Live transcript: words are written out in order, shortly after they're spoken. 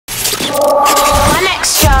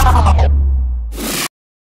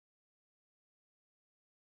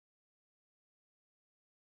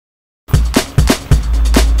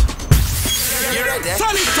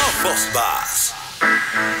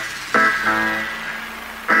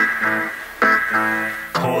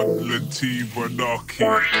T, producky.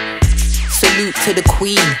 Salute to the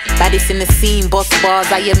queen, baddest in the scene, boss bars,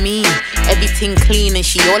 I mean. Everything clean and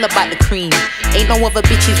she all about the cream. Ain't no other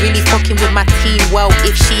bitches really fucking with my team. Well,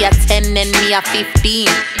 if she had 10 then me at 15.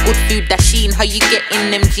 Good food, Dasheen, how you get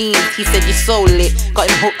in them jeans? He said you're so lit, got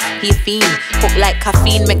him hooked, he a fiend. Hooked like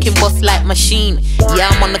caffeine, make him bust like machine.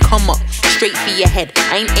 Yeah, I'm on the come up, straight for your head,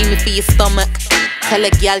 I ain't aiming for your stomach. Tell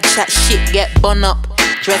a gal chat shit, get bun up.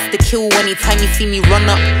 Dressed to kill anytime you see me run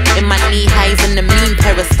up. In my knee highs and the mean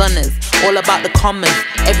pair of stunners. All about the commas.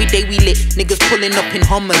 Every day we lit, niggas pulling up in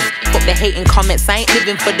Hummers. Fuck the hating comments, I ain't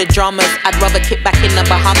living for the dramas. I'd rather kick back in the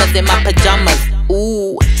Bahamas in my pajamas.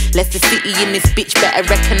 Ooh, Leicester City in this bitch better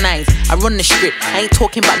recognize. I run the strip, I ain't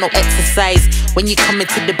talking about no exercise. When you come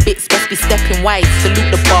into the bits, best be stepping wise.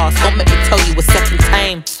 Salute the boss, don't make me tell you a second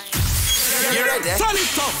time. You ready? Turn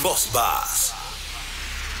it up, boss bars.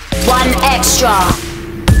 One extra.